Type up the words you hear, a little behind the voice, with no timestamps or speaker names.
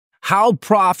How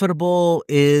profitable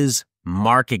is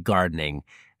market gardening?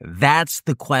 That's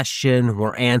the question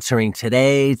we're answering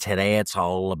today. Today, it's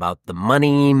all about the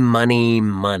money, money,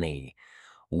 money.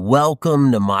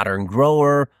 Welcome to Modern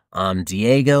Grower. I'm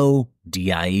Diego,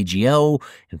 D-I-E-G-O,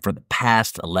 and for the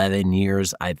past 11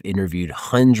 years, I've interviewed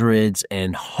hundreds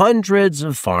and hundreds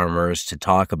of farmers to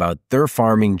talk about their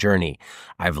farming journey.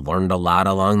 I've learned a lot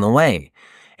along the way.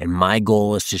 And my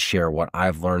goal is to share what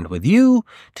I've learned with you,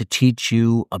 to teach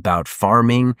you about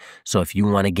farming. So if you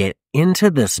want to get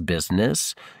into this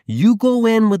business, you go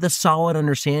in with a solid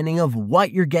understanding of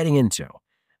what you're getting into.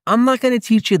 I'm not going to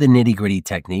teach you the nitty-gritty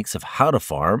techniques of how to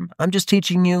farm. I'm just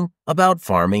teaching you about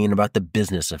farming and about the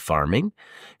business of farming.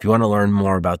 If you want to learn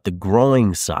more about the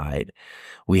growing side,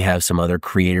 we have some other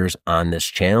creators on this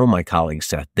channel, my colleagues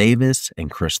Seth Davis and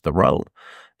Chris Thoreau.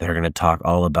 They're going to talk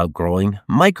all about growing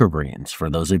microgreens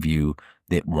for those of you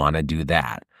that want to do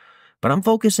that. But I'm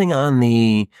focusing on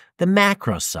the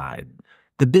macro side,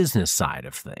 the business side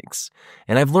of things.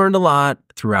 And I've learned a lot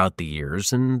throughout the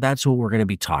years, and that's what we're going to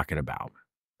be talking about.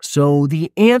 So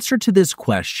the answer to this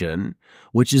question,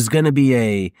 which is going to be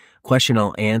a question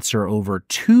I'll answer over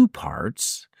two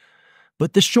parts,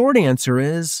 but the short answer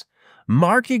is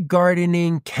market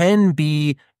gardening can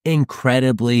be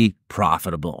incredibly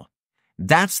profitable.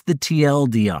 That's the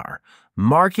TLDR.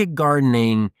 Market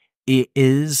gardening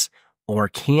is or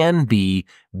can be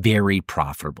very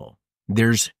profitable.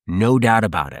 There's no doubt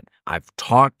about it. I've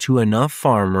talked to enough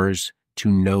farmers to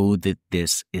know that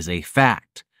this is a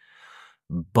fact.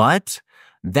 But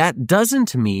that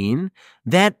doesn't mean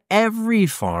that every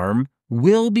farm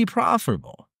will be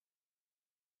profitable.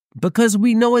 Because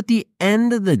we know at the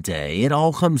end of the day, it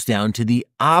all comes down to the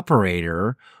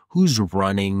operator who's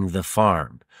running the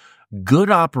farm. Good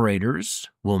operators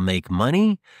will make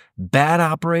money. Bad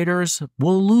operators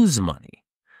will lose money.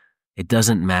 It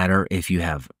doesn't matter if you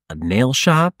have a nail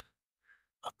shop,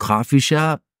 a coffee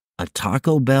shop, a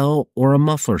Taco Bell, or a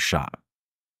muffler shop.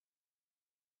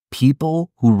 People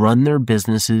who run their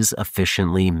businesses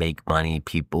efficiently make money.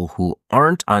 People who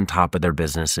aren't on top of their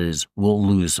businesses will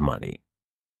lose money.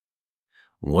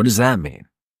 What does that mean?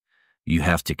 You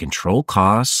have to control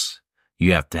costs.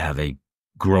 You have to have a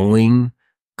growing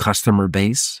customer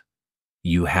base,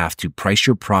 you have to price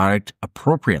your product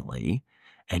appropriately,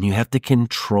 and you have to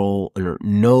control or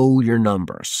know your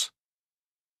numbers.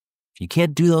 If you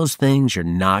can't do those things, you're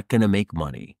not going to make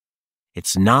money.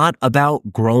 It's not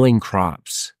about growing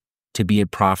crops to be a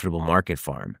profitable market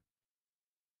farm.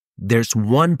 There's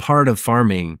one part of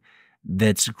farming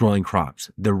that's growing crops.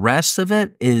 The rest of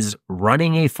it is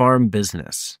running a farm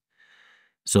business.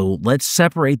 So let's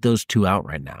separate those two out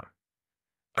right now.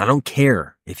 I don't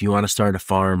care if you want to start a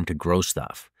farm to grow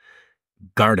stuff.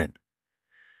 Garden.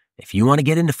 If you want to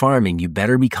get into farming, you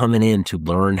better be coming in to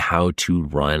learn how to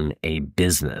run a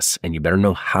business, and you better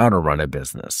know how to run a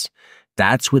business.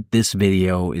 That's what this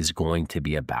video is going to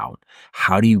be about.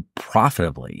 How do you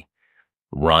profitably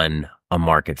run a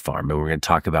market farm? And we're going to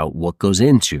talk about what goes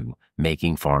into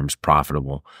making farms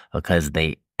profitable, because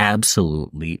they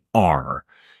absolutely are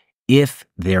if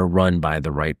they're run by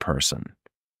the right person.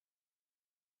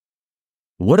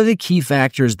 What are the key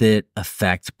factors that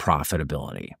affect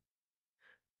profitability?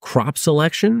 Crop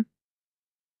selection,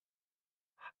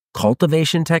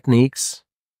 cultivation techniques,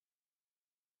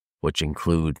 which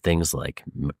include things like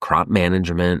crop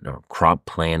management or crop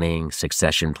planning,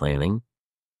 succession planning,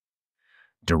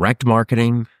 direct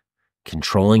marketing,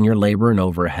 controlling your labor and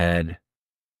overhead,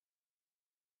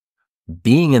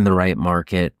 being in the right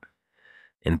market,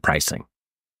 and pricing.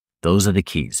 Those are the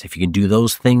keys. If you can do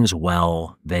those things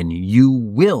well, then you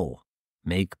will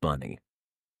make money.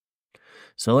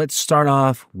 So let's start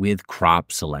off with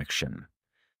crop selection.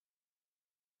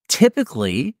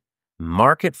 Typically,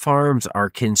 market farms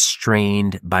are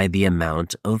constrained by the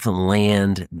amount of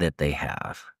land that they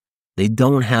have. They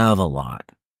don't have a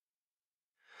lot.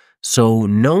 So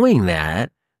knowing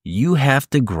that, you have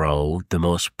to grow the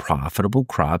most profitable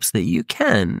crops that you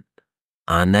can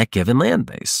on that given land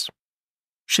base.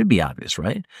 Should be obvious,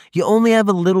 right? You only have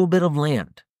a little bit of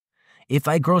land. If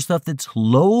I grow stuff that's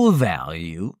low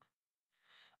value,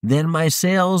 then my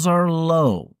sales are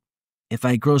low. If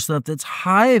I grow stuff that's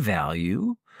high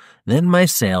value, then my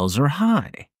sales are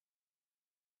high.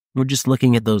 We're just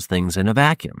looking at those things in a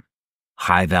vacuum.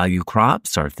 High value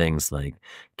crops are things like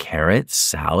carrots,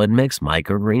 salad mix,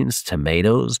 microgreens,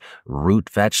 tomatoes, root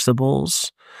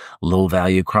vegetables. Low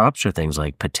value crops are things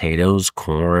like potatoes,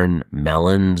 corn,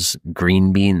 melons,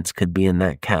 green beans could be in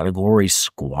that category,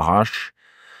 squash.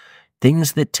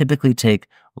 Things that typically take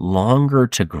longer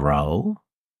to grow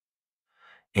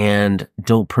and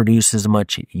don't produce as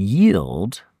much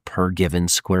yield per given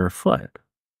square foot.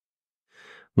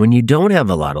 When you don't have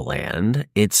a lot of land,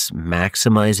 it's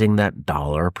maximizing that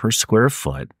dollar per square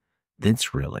foot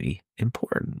that's really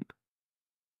important.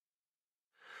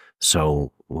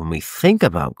 So when we think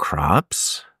about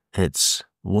crops, it's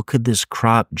what could this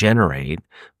crop generate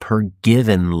per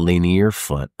given linear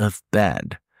foot of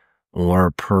bed?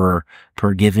 Or per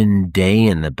given day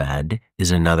in the bed is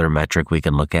another metric we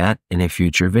can look at in a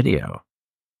future video.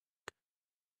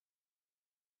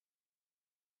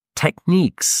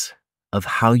 Techniques of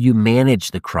how you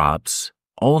manage the crops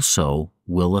also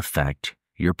will affect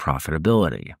your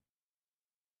profitability.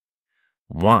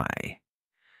 Why?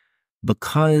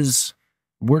 Because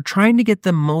we're trying to get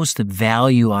the most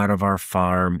value out of our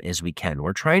farm as we can.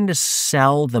 We're trying to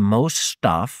sell the most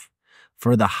stuff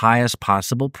for the highest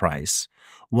possible price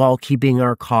while keeping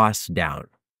our costs down.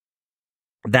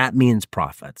 That means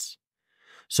profits.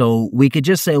 So we could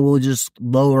just say we'll just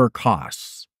lower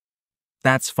costs.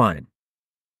 That's fine.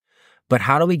 But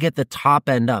how do we get the top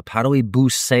end up? How do we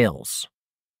boost sales?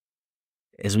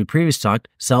 As we previously talked,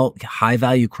 sell high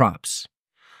value crops.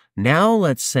 Now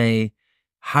let's say,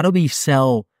 how do we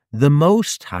sell the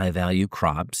most high value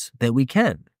crops that we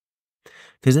can?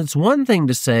 Because it's one thing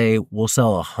to say we'll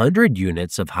sell 100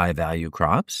 units of high value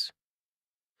crops,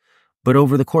 but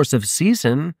over the course of a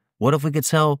season, what if we could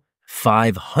sell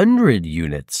 500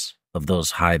 units of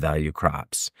those high value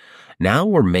crops? Now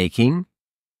we're making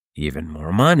even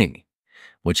more money,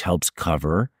 which helps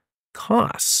cover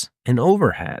costs and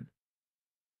overhead.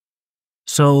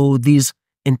 So these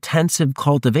intensive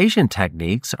cultivation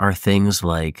techniques are things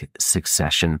like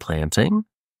succession planting,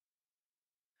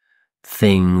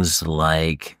 things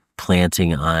like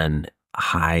planting on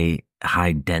high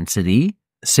density.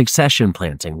 Succession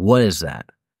planting, what is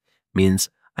that? Means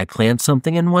I plant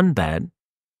something in one bed,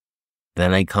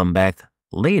 then I come back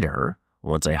later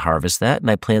once I harvest that and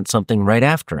I plant something right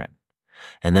after it.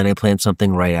 And then I plant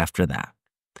something right after that.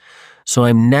 So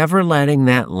I'm never letting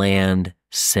that land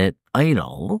sit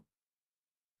idle.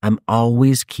 I'm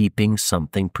always keeping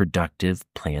something productive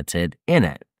planted in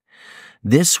it.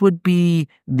 This would be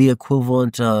the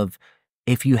equivalent of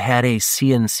if you had a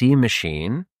CNC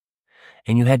machine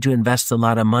and you had to invest a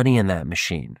lot of money in that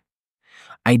machine.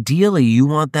 Ideally, you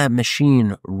want that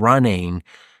machine running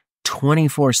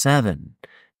 24/7,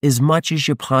 as much as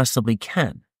you possibly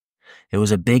can. It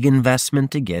was a big investment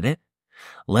to get it.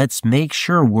 Let's make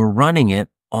sure we're running it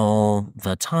all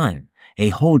the time. A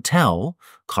hotel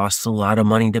costs a lot of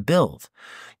money to build.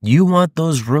 You want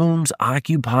those rooms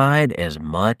occupied as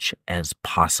much as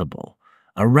possible.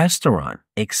 A restaurant,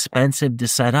 expensive to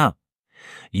set up.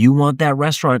 You want that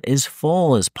restaurant as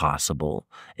full as possible,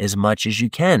 as much as you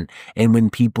can. And when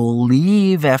people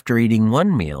leave after eating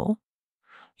one meal,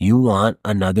 you want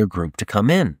another group to come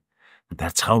in.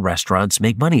 That's how restaurants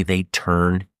make money. They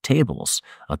turn tables.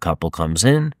 A couple comes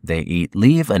in, they eat,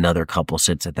 leave. Another couple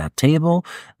sits at that table.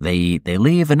 They eat, they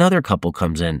leave. Another couple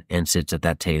comes in and sits at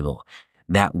that table.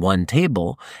 That one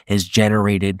table has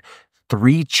generated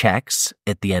 3 checks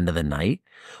at the end of the night.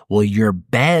 Well, your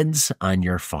beds on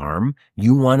your farm,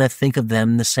 you want to think of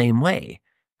them the same way.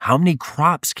 How many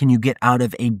crops can you get out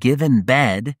of a given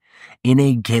bed in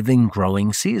a given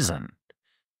growing season?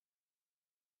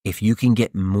 If you can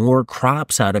get more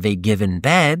crops out of a given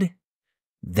bed,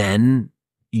 then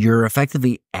you're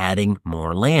effectively adding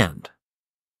more land.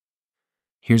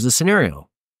 Here's the scenario.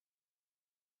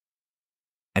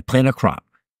 I plant a crop.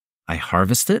 I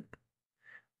harvest it.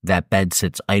 That bed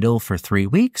sits idle for 3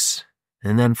 weeks,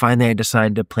 and then finally I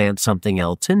decide to plant something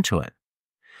else into it.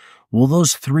 Well,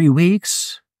 those 3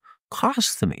 weeks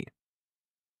cost me.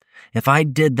 If I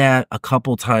did that a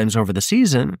couple times over the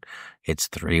season, it's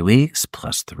 3 weeks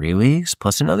plus 3 weeks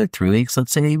plus another 3 weeks.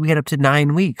 Let's say we get up to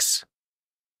 9 weeks.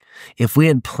 If we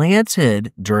had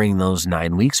planted during those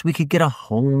 9 weeks, we could get a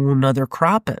whole nother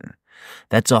crop in.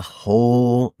 That's a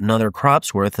whole nother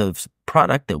crop's worth of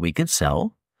product that we could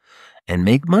sell and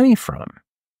make money from.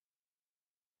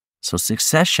 So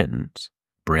successions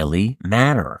really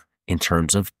matter in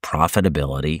terms of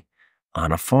profitability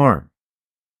on a farm.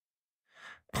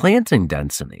 Planting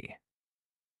density.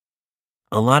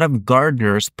 A lot of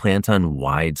gardeners plant on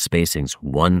wide spacings,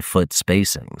 1-foot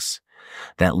spacings.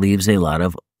 That leaves a lot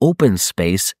of open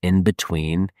space in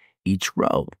between each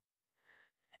row.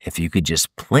 If you could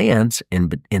just plant in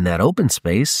that open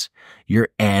space, you're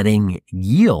adding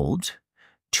yield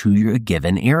to your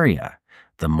given area.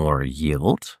 The more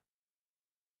yield,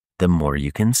 the more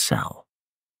you can sell.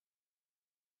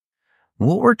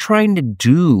 What we're trying to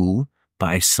do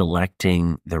by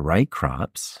selecting the right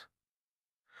crops,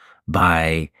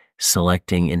 by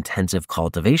selecting intensive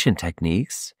cultivation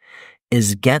techniques,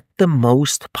 is get the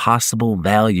most possible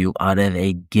value out of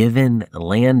a given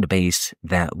land base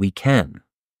that we can.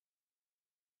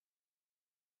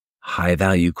 High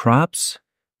value crops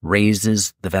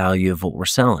raises the value of what we're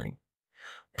selling.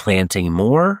 Planting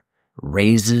more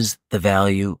raises the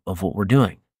value of what we're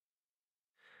doing.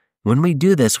 When we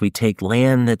do this, we take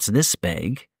land that's this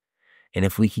big, and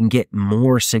if we can get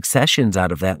more successions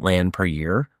out of that land per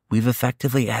year, we've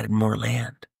effectively added more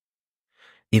land.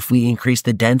 If we increase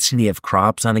the density of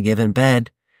crops on a given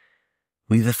bed,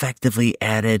 we've effectively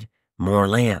added more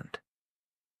land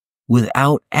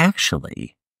without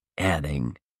actually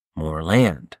adding more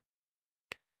land.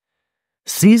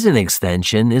 Season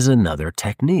extension is another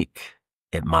technique.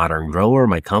 At Modern Grower,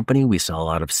 my company, we sell a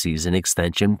lot of season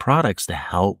extension products to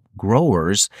help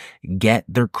growers get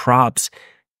their crops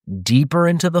deeper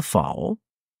into the fall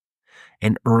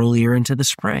and earlier into the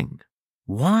spring.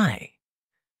 Why?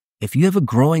 If you have a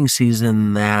growing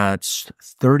season that's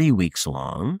 30 weeks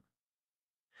long,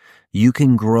 you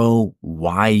can grow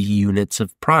Y units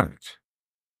of product.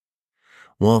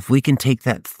 Well, if we can take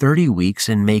that 30 weeks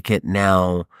and make it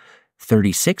now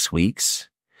 36 weeks,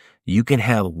 you can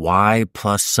have Y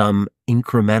plus some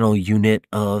incremental unit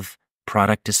of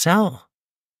product to sell.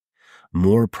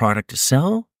 More product to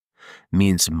sell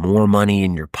means more money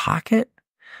in your pocket.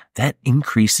 That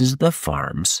increases the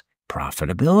farm's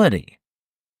profitability.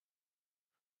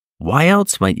 Why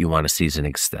else might you want to season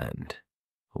extend?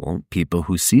 Well, people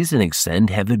who season extend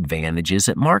have advantages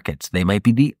at markets. They might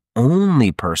be the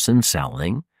only person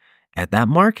selling at that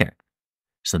market,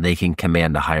 so they can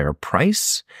command a higher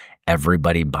price.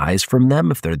 Everybody buys from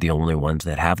them if they're the only ones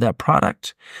that have that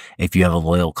product. If you have a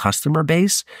loyal customer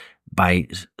base, by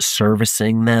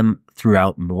servicing them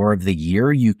throughout more of the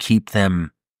year, you keep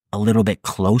them a little bit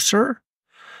closer.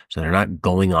 So they're not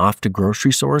going off to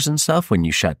grocery stores and stuff when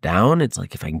you shut down. It's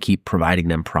like, if I can keep providing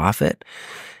them profit,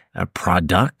 a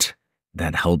product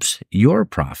that helps your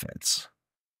profits.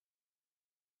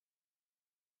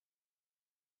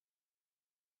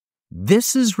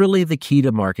 This is really the key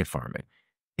to market farming.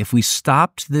 If we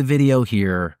stopped the video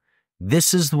here,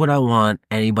 this is what I want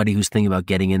anybody who's thinking about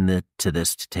getting into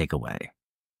this to take away.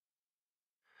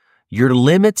 You're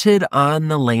limited on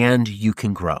the land you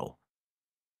can grow.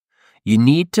 You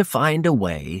need to find a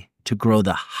way to grow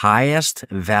the highest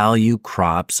value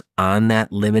crops on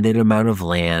that limited amount of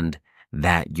land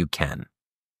that you can.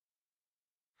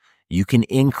 You can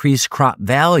increase crop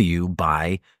value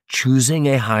by choosing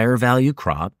a higher value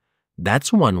crop.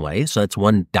 That's one way. So that's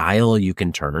one dial you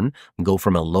can turn and go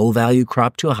from a low value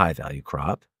crop to a high value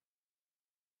crop.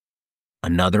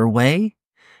 Another way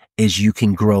is you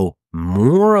can grow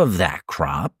more of that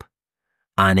crop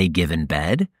on a given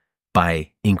bed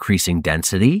by increasing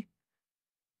density,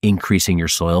 increasing your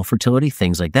soil fertility,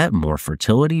 things like that. More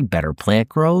fertility, better plant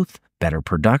growth, better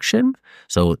production.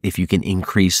 So if you can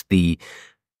increase the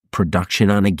production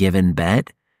on a given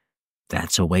bed,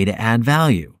 that's a way to add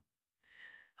value.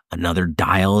 Another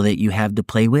dial that you have to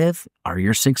play with are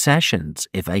your successions.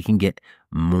 If I can get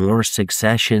more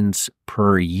successions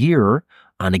per year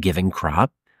on a given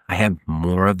crop, I have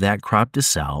more of that crop to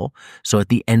sell. So at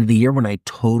the end of the year, when I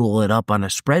total it up on a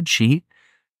spreadsheet,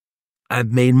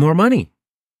 I've made more money.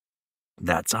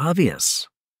 That's obvious.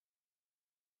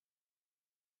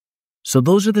 So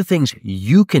those are the things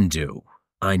you can do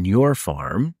on your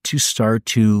farm to start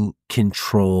to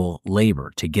control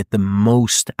labor, to get the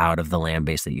most out of the land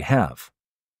base that you have.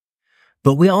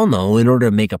 But we all know, in order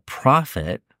to make a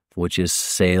profit, which is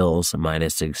sales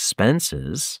minus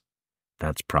expenses,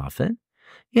 that's profit,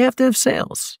 you have to have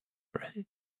sales, right?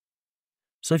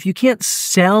 So if you can't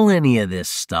sell any of this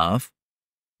stuff,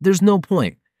 there's no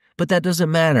point. But that doesn't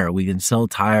matter. We can sell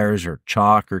tires or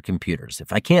chalk or computers.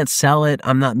 If I can't sell it,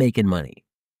 I'm not making money.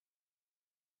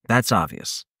 That's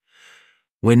obvious.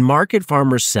 When market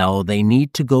farmers sell, they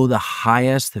need to go the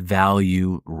highest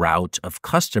value route of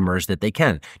customers that they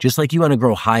can. Just like you want to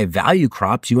grow high value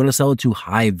crops, you want to sell it to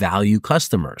high value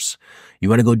customers. You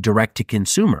want to go direct to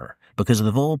consumer because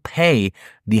they'll pay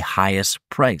the highest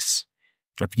price.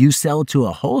 If you sell to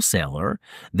a wholesaler,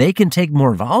 they can take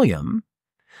more volume,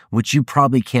 which you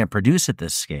probably can't produce at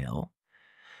this scale.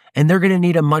 And they're going to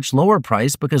need a much lower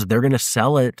price because they're going to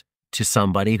sell it to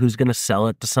somebody who's going to sell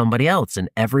it to somebody else. And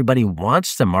everybody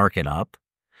wants to mark it up.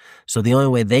 So the only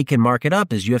way they can mark it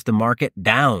up is you have to mark it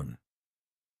down.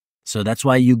 So that's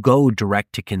why you go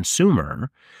direct to consumer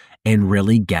and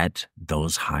really get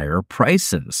those higher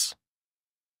prices.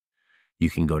 You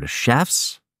can go to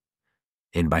chefs,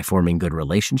 and by forming good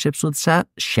relationships with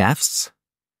chefs,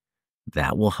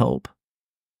 that will help.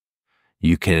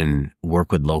 You can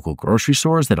work with local grocery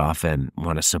stores that often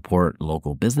want to support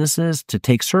local businesses to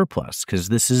take surplus, because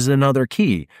this is another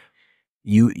key.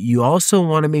 You also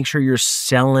want to make sure you're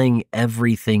selling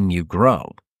everything you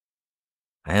grow.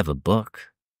 I have a book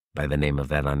by the name of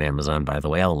that on Amazon, by the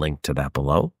way. I'll link to that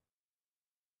below.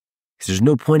 Because there's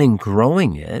no point in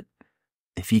growing it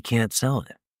if you can't sell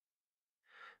it.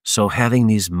 So having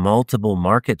these multiple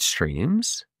market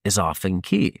streams is often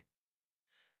key.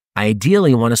 I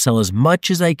ideally want to sell as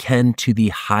much as I can to the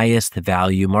highest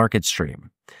value market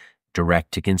stream,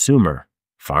 direct to consumer,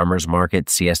 farmers market,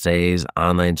 CSAs,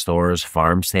 online stores,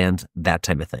 farm stands, that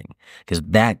type of thing, because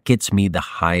that gets me the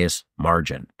highest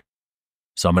margin.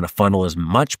 So I'm going to funnel as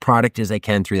much product as I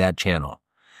can through that channel.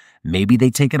 Maybe they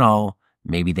take it all,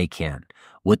 maybe they can't.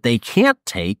 What they can't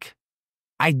take,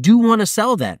 I do want to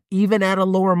sell that, even at a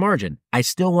lower margin. I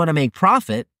still want to make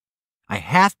profit. I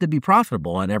have to be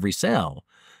profitable on every sale,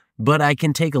 but I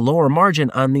can take a lower margin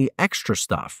on the extra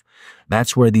stuff.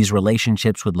 That's where these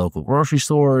relationships with local grocery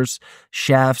stores,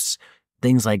 chefs,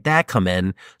 things like that come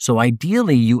in. So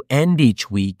ideally, you end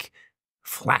each week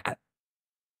flat.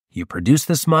 You produce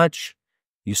this much,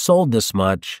 you sold this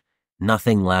much,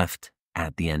 nothing left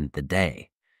at the end of the day.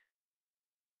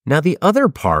 Now, the other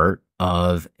part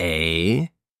of a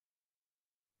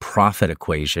profit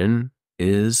equation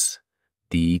is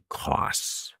the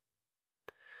costs.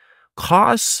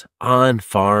 Costs on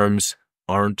farms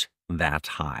aren't that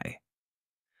high.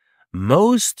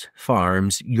 Most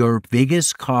farms, your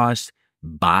biggest cost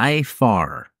by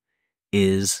far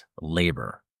is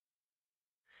labor.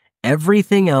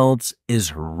 Everything else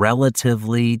is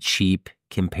relatively cheap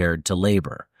compared to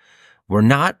labor. We're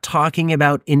not talking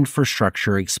about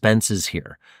infrastructure expenses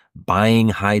here, buying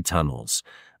high tunnels,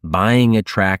 buying a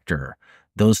tractor,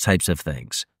 those types of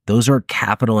things. Those are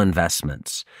capital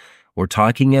investments. We're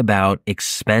talking about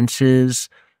expenses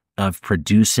of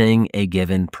producing a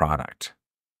given product.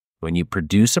 When you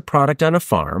produce a product on a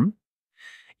farm,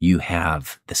 you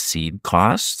have the seed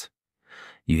cost,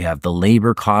 you have the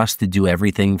labor cost to do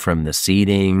everything from the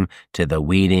seeding to the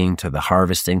weeding to the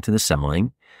harvesting to the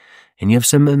selling, and you have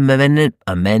some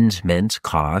amendment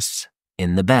costs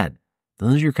in the bed.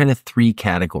 Those are your kind of three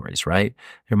categories, right?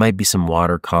 There might be some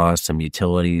water costs, some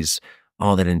utilities,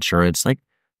 all that insurance,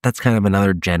 that's kind of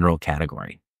another general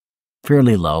category.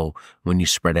 Fairly low when you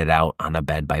spread it out on a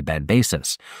bed-by-bed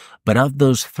basis. But of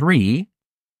those three,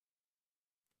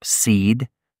 seed,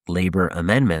 labor,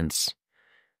 amendments,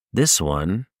 this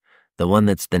one, the one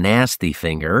that's the nasty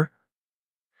finger,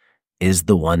 is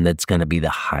the one that's going to be the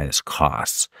highest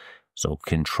cost. So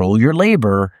control your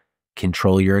labor,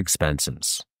 control your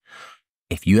expenses.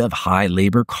 If you have high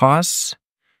labor costs,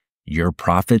 your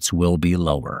profits will be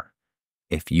lower.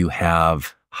 If you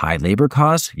have high labor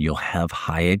costs, you'll have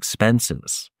high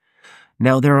expenses.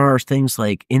 Now, there are things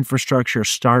like infrastructure,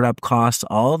 startup costs,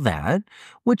 all that,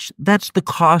 which that's the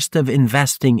cost of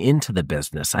investing into the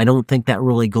business. I don't think that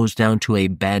really goes down to a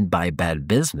bed-by-bed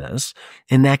business,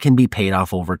 and that can be paid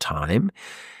off over time.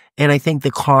 And I think the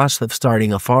cost of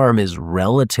starting a farm is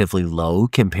relatively low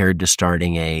compared to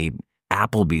starting a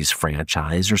Applebee's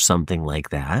franchise or something like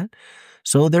that.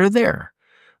 So they're there.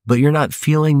 But you're not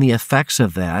feeling the effects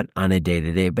of that on a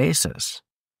day-to-day basis.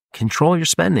 Control your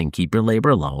spending, keep your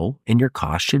labor low, and your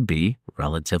cost should be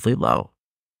relatively low.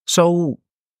 So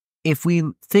if we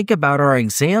think about our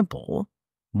example,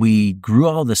 we grew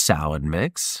all the salad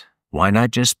mix. Why not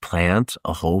just plant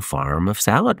a whole farm of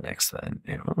salad mix then?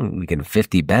 We can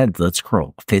 50 beds, let's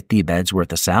grow 50 beds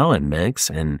worth of salad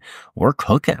mix, and we're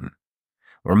cooking.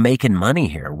 We're making money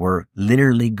here. We're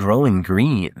literally growing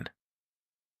green.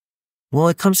 Well,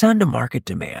 it comes down to market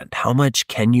demand. How much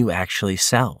can you actually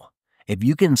sell? If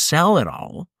you can sell it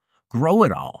all, grow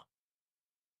it all.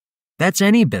 That's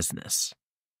any business.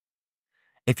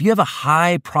 If you have a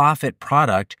high profit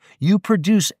product, you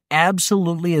produce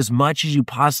absolutely as much as you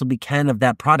possibly can of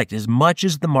that product, as much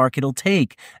as the market will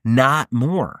take, not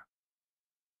more.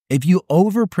 If you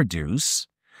overproduce,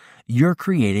 you're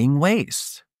creating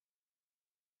waste.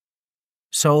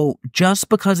 So just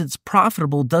because it's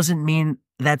profitable doesn't mean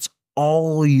that's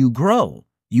all you grow.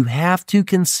 You have to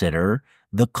consider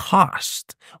the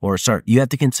cost, you have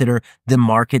to consider the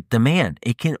market demand.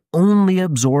 It can only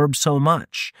absorb so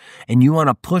much, and you want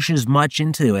to push as much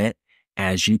into it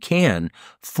as you can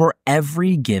for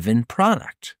every given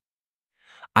product.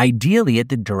 Ideally at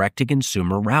the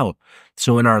direct-to-consumer route.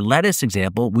 So in our lettuce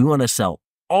example, we want to sell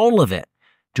all of it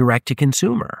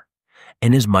direct-to-consumer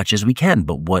and as much as we can.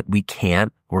 But what we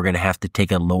can't, we're going to have to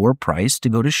take a lower price to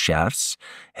go to chefs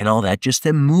and all that just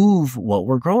to move what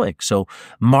we're growing. So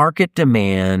market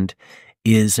demand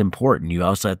is important. You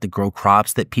also have to grow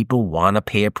crops that people want to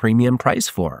pay a premium price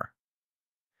for.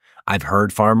 I've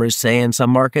heard farmers say in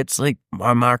some markets, like,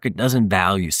 our market doesn't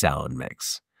value salad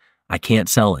mix. I can't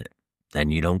sell it. Then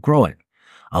you don't grow it.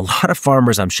 A lot of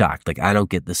farmers, I'm shocked. Like, I don't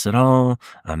get this at all.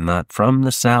 I'm not from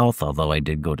the South, although I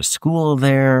did go to school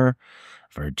there,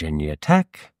 Virginia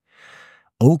Tech.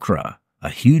 Okra, a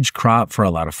huge crop for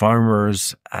a lot of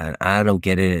farmers. I don't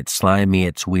get it. It's slimy.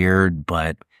 It's weird,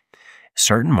 but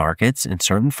certain markets and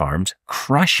certain farms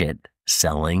crush it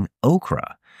selling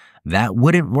okra. That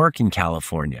wouldn't work in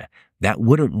California. That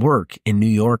wouldn't work in New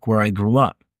York where I grew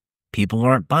up. People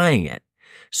aren't buying it.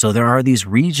 So there are these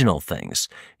regional things.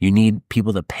 You need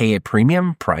people to pay a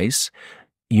premium price.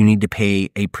 You need to pay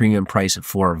a premium price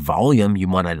for volume. You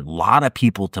want a lot of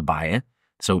people to buy it.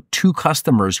 So 2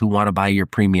 customers who want to buy your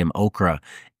premium okra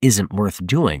isn't worth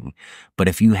doing. But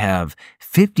if you have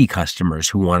 50 customers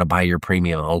who want to buy your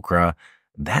premium okra,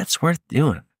 that's worth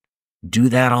doing. Do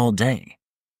that all day.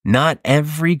 Not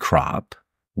every crop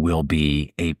will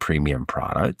be a premium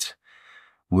product.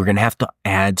 We're going to have to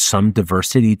add some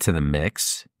diversity to the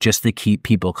mix just to keep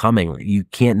people coming. You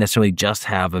can't necessarily just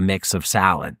have a mix of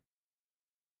salad.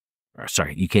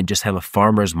 You can't just have a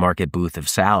farmer's market booth of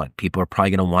salad. People are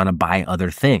probably going to want to buy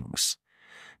other things.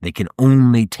 They can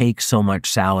only take so much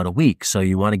salad a week, so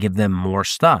you want to give them more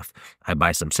stuff. I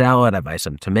buy some salad, I buy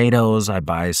some tomatoes, I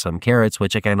buy some carrots,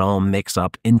 which I can all mix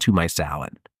up into my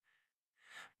salad.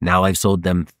 Now I've sold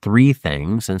them 3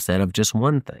 things instead of just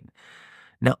 1 thing.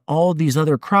 Now, all these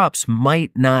other crops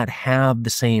might not have the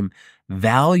same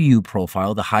value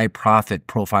profile, the high profit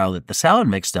profile that the salad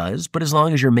mix does, but as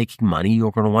long as you're making money,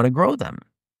 you're going to want to grow them.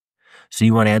 So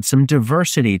you want to add some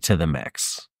diversity to the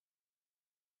mix.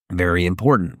 Very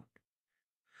important.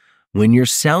 When you're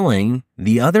selling,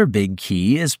 the other big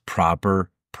key is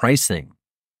proper pricing.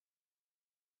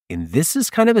 And this is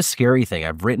kind of a scary thing.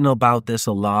 I've written about this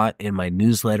a lot in my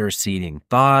newsletter, Seeding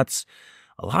Thoughts.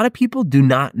 A lot of people do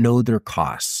not know their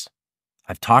costs.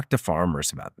 I've talked to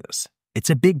farmers about this. It's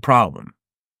a big problem.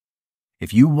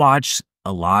 If you watch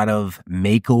a lot of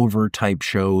makeover type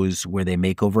shows where they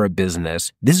make over a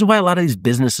business, this is why a lot of these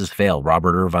businesses fail.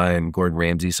 Robert Irvine, Gordon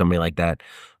Ramsay, somebody like that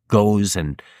goes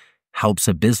and helps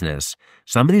a business.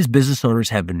 Some of these business owners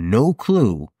have no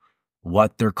clue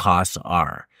what their costs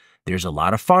are. There's a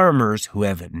lot of farmers who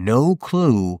have no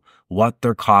clue what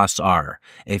their costs are.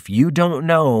 If you don't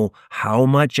know how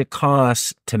much it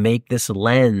costs to make this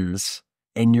lens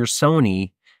in your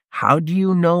Sony, how do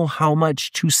you know how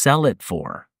much to sell it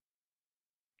for?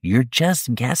 You're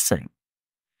just guessing.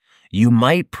 You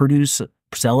might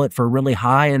sell it for really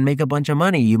high and make a bunch of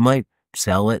money. You might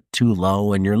sell it too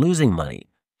low and you're losing money.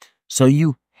 So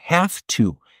you have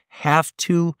to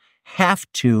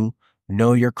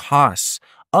know your costs,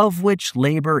 of which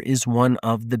labor is one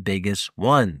of the biggest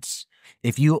ones.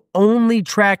 If you only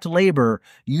tracked labor,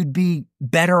 you'd be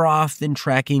better off than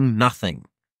tracking nothing.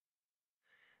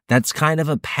 That's kind of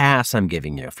a pass I'm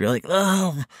giving you. If you're like,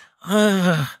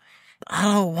 I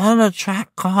don't want to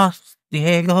track costs,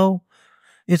 Diego.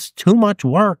 It's too much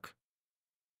work.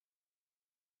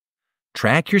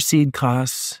 Track your seed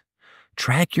costs,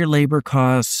 track your labor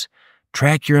costs,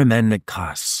 track your amendment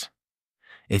costs.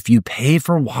 If you pay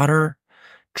for water,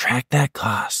 track that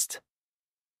cost.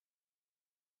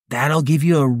 That'll give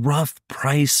you a rough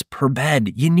price per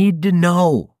bed. You need to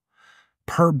know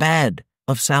per bed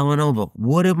of Salanova.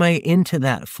 What am I into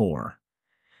that for?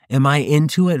 Am I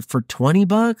into it for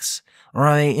 $20 or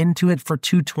am I into it for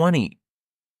 $220?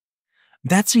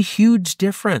 That's a huge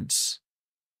difference.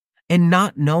 And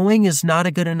not knowing is not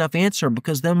a good enough answer,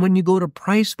 because then when you go to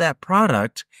price that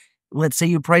product, let's say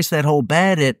you price that whole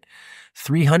bed at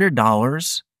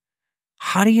 $300,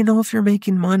 how do you know if you're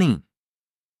making money?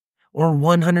 Or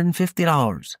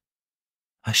 $150.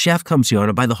 A chef comes to you, I want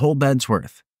to buy the whole bed's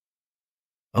worth.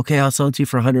 Okay, I'll sell it to you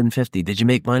for $150. Did you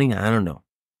make money? I don't know.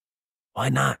 Why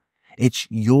not? It's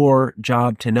your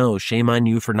job to know. Shame on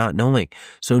you for not knowing.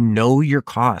 So know your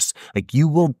costs. Like, you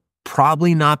will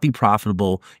probably not be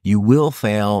profitable. You will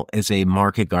fail as a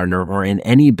market gardener or in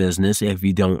any business if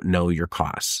you don't know your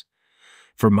costs.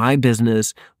 For my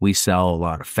business, we sell a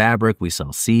lot of fabric, we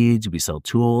sell seeds, we sell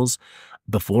tools.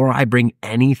 Before I bring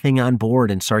anything on board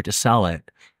and start to sell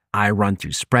it, I run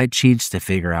through spreadsheets to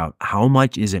figure out how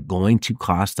much is it going to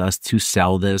cost us to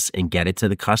sell this and get it to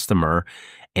the customer,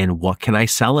 and what can I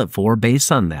sell it for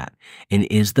based on that? And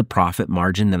is the profit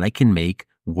margin that I can make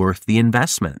worth the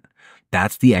investment?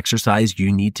 That's the exercise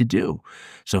you need to do.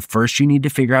 So first you need to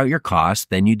figure out your cost,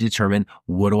 then you determine,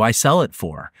 what do I sell it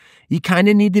for? You kind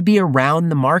of need to be around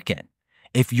the market.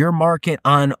 If your market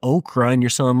on okra and you're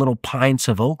selling little pints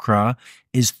of okra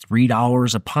is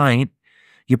 $3 a pint,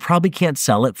 You probably can't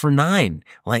sell it for 9.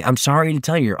 Like, I'm sorry to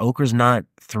tell you, your okra's not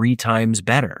 3 times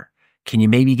better. Can you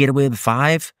maybe get away with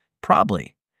 5?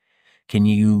 Probably. Can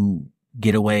you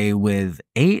get away with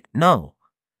 8? No.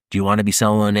 Do you want to be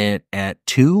selling it at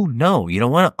 2? No. You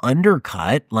don't want to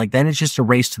undercut. Like, then it's just a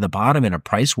race to the bottom in a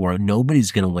price war.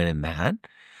 Nobody's going to win in that.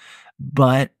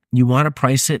 But you want to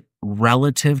price it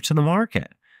relative to the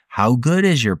market. How good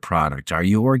is your product? Are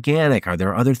you organic? Are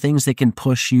there other things that can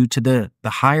push you to the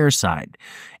higher side?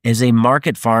 As a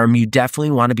market farm, you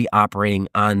definitely want to be operating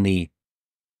on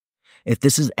if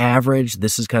this is average,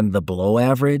 this is kind of the below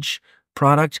average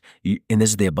product, and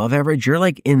this is the above average, you're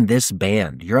like in this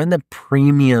band. You're on the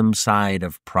premium side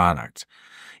of product.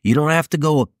 You don't have to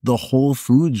go the Whole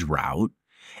Foods route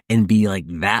and be like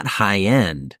that high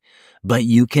end, but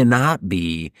you cannot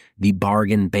be the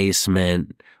bargain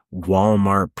basement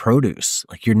Walmart produce.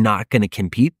 Like, you're not going to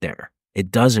compete there.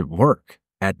 It doesn't work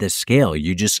at this scale.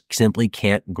 You just simply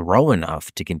can't grow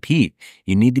enough to compete.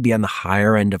 You need to be on the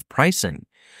higher end of pricing.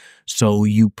 So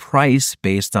you price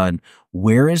based on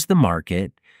where is the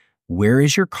market, where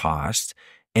is your cost,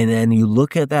 and then you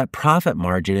look at that profit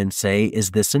margin and say,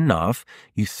 is this enough?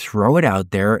 You throw it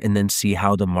out there and then see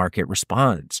how the market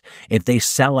responds. If they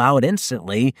sell out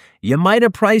instantly, you might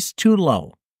have priced too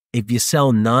low. If you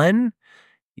sell none,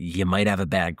 you might have a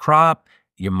bad crop.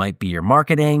 You might be your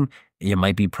marketing. You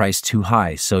might be priced too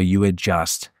high. So you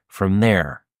adjust from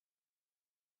there.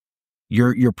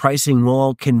 Your pricing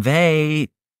will convey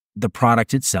the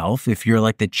product itself. If you're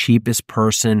like the cheapest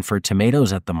person for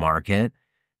tomatoes at the market,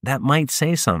 that might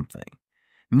say something.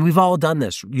 I mean, we've all done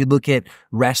this. You look at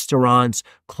restaurants,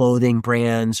 clothing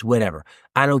brands, whatever.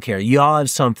 I don't care. You all have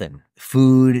something.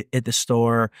 Food at the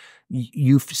store.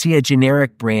 You see a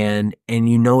generic brand and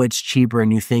you know it's cheaper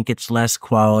and you think it's less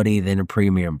quality than a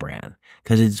premium brand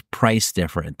because it's priced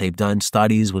different. They've done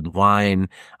studies with wine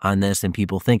on this and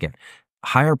people think it.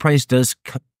 Higher price does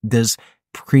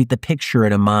create the picture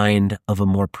in a mind of a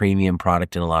more premium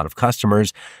product in a lot of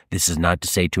customers. This is not to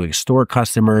say to extort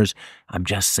customers. I'm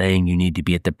just saying you need to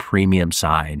be at the premium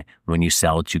side when you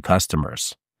sell to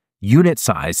customers. Unit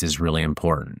size is really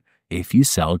important. If you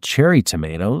sell cherry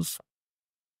tomatoes,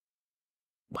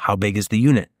 how big is the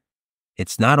unit?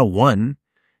 It's not a 1.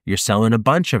 You're selling a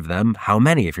bunch of them. How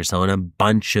many? If you're selling a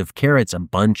bunch of carrots, a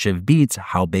bunch of beets,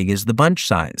 how big is the bunch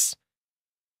size?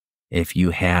 If you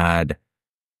had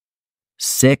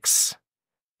 6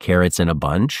 carrots in a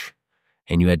bunch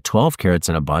and you had 12 carrots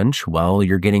in a bunch, well,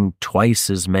 you're getting twice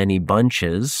as many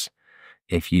bunches.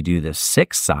 If you do the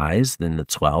 6 size than the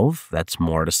 12, that's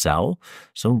more to sell.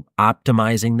 So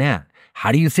optimizing that.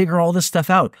 How do you figure all this stuff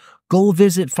out? Go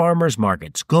visit farmers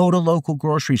markets, go to local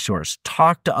grocery stores,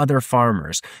 talk to other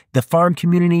farmers. The farm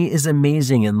community is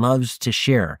amazing and loves to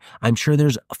share. I'm sure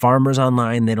there's farmers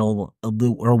online that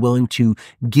are willing to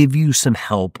give you some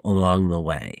help along the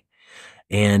way.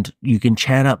 And you can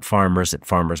chat up farmers at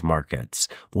farmers markets.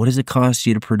 What does it cost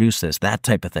you to produce this? That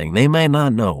type of thing. They might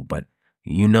not know, but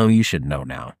you know you should know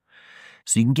now.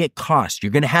 So you can get cost.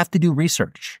 You're going to have to do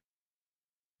research.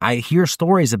 I hear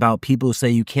stories about people who say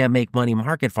you can't make money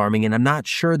market farming, and I'm not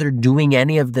sure they're doing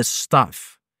any of this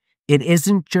stuff. It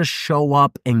isn't just show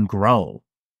up and grow.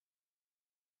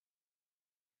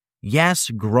 Yes,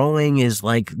 growing is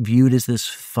like viewed as this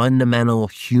fundamental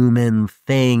human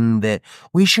thing that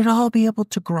we should all be able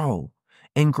to grow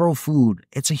and grow food.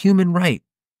 It's a human right.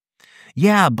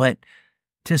 Yeah, but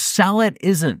to sell it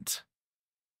isn't.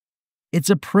 It's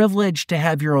a privilege to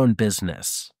have your own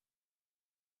business.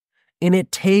 And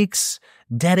it takes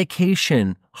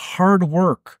dedication, hard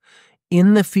work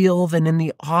in the field and in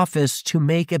the office to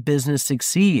make a business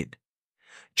succeed.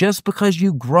 Just because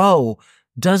you grow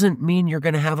doesn't mean you're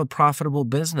going to have a profitable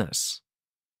business.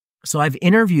 So I've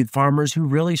interviewed farmers who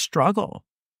really struggle.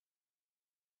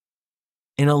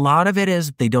 And a lot of it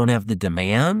is they don't have the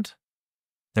demand.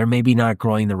 They're maybe not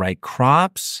growing the right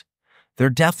crops. They're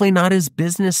definitely not as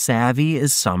business savvy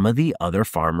as some of the other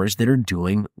farmers that are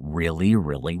doing really,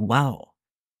 really well.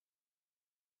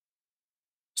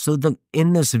 So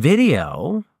in this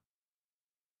video,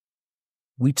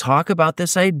 we talk about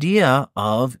this idea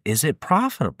of, is it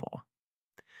profitable?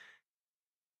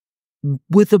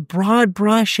 With a broad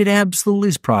brush, it absolutely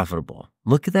is profitable.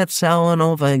 Look at that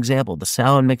Salanova example, the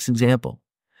salad mix example.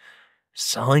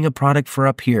 Selling a product for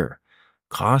up here,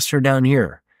 costs are down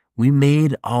here. We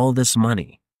made all this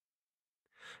money.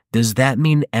 Does that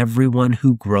mean everyone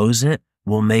who grows it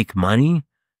will make money?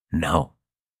 No,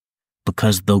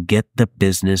 because they'll get the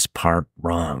business part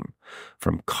wrong,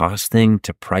 from costing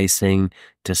to pricing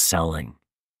to selling.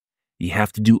 You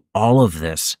have to do all of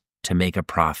this to make a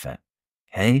profit.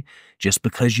 Okay? Just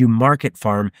because you market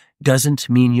farm doesn't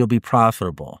mean you'll be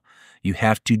profitable. You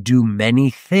have to do many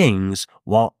things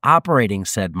while operating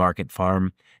said market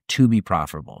farm to be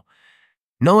profitable.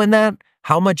 Knowing that,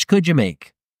 how much could you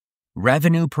make?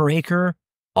 Revenue per acre,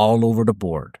 all over the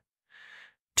board.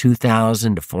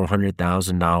 $2,000 to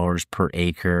 $400,000 per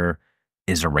acre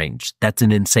is a range. That's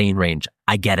an insane range.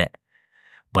 I get it.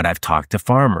 But I've talked to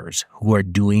farmers who are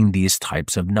doing these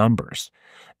types of numbers.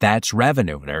 That's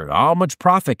revenue. How much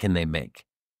profit can they make?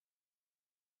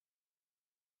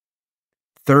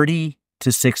 30 to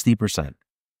 60%.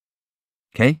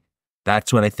 Okay?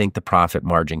 That's what I think the profit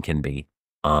margin can be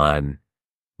on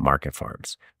market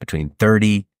farms, between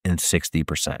 30 and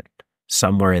 60%,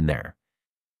 somewhere in there.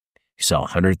 You sell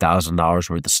 $100,000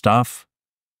 worth of stuff,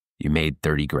 you made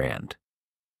 30 grand.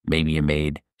 Maybe you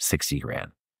made 60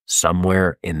 grand,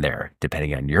 somewhere in there,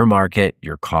 depending on your market,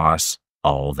 your costs,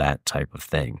 all that type of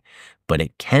thing. But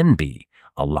it can be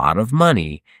a lot of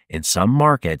money in some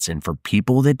markets. And for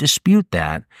people that dispute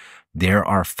that, there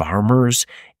are farmers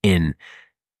in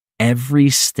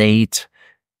every state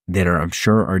that are, I'm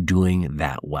sure, are doing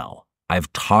that well.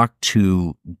 I've talked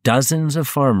to dozens of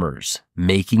farmers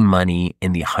making money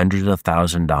in the hundreds of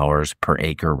 $1,000s per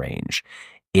acre range.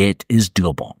 It is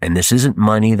doable. And this isn't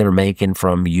money they're making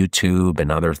from YouTube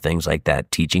and other things like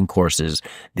that, teaching courses.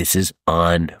 This is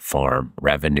on-farm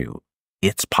revenue.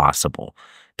 It's possible.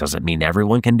 Does it mean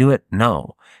everyone can do it?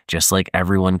 No. Just like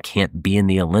everyone can't be in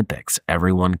the Olympics.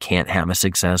 Everyone can't have a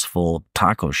successful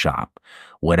taco shop,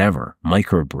 whatever,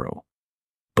 microbrew.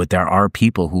 But there are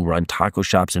people who run taco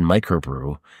shops and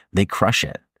microbrew. They crush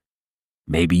it.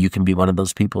 Maybe you can be one of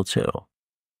those people too.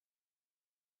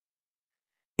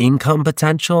 Income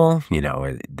potential,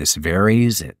 this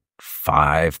varies at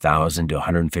 $5,000 to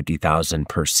 $150,000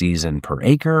 per season per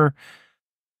acre.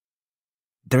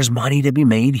 There's money to be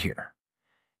made here.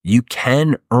 You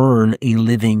can earn a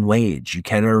living wage. You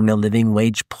can earn a living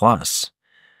wage plus.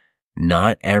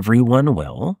 Not everyone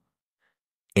will.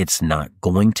 It's not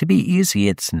going to be easy.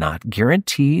 It's not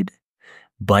guaranteed,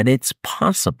 but it's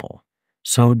possible.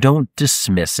 So don't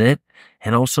dismiss it,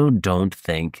 and also don't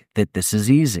think that this is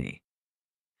easy.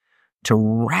 To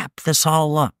wrap this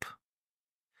all up,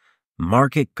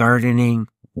 market gardening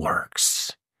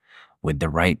works with the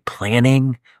right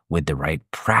planning, with the right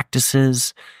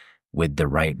practices, with the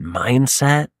right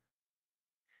mindset,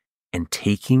 and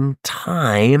taking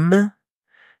time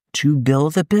to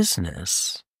build a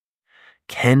business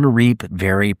can reap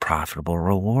very profitable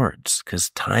rewards, because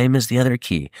time is the other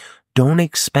key. Don't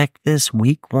expect this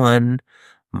week 1,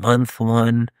 month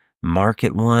 1,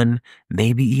 market 1,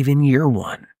 maybe even year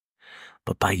 1.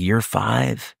 But by year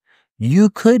 5, you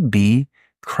could be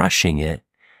crushing it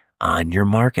on your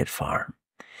market farm.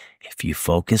 If you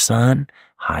focus on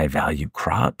high-value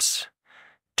crops,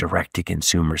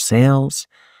 direct-to-consumer sales,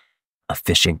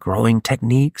 efficient growing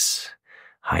techniques,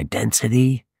 high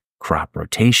density, crop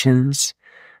rotations,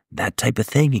 that type of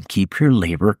thing, and keep your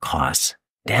labor costs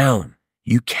down.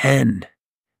 You can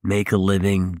make a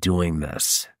living doing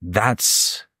this.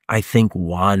 That's, I think,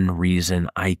 one reason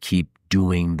I keep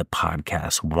doing the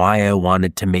podcast, why I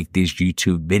wanted to make these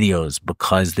YouTube videos,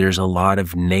 because there's a lot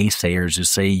of naysayers who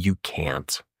say you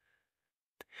can't.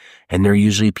 And they're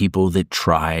usually people that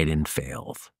tried and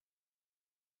failed.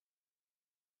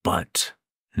 But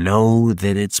know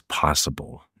that it's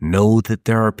possible. Know that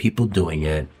there are people doing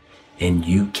it, and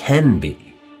you can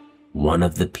be one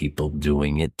of the people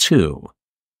doing it too.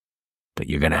 But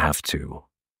you're going to have to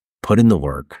put in the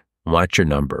work, watch your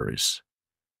numbers,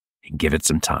 and give it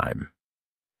some time.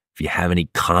 If you have any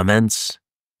comments,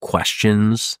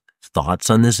 questions, thoughts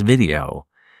on this video,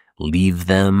 leave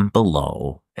them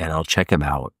below and I'll check them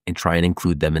out and try and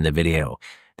include them in the video.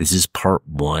 This is part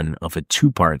 1 of a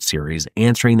 2-part series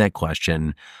answering that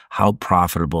question, how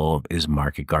profitable is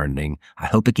market gardening? I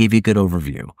hope it gave you a good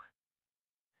overview.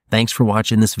 Thanks for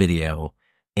watching this video.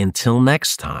 Until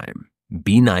next time,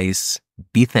 be nice,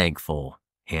 be thankful,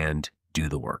 and do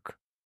the work.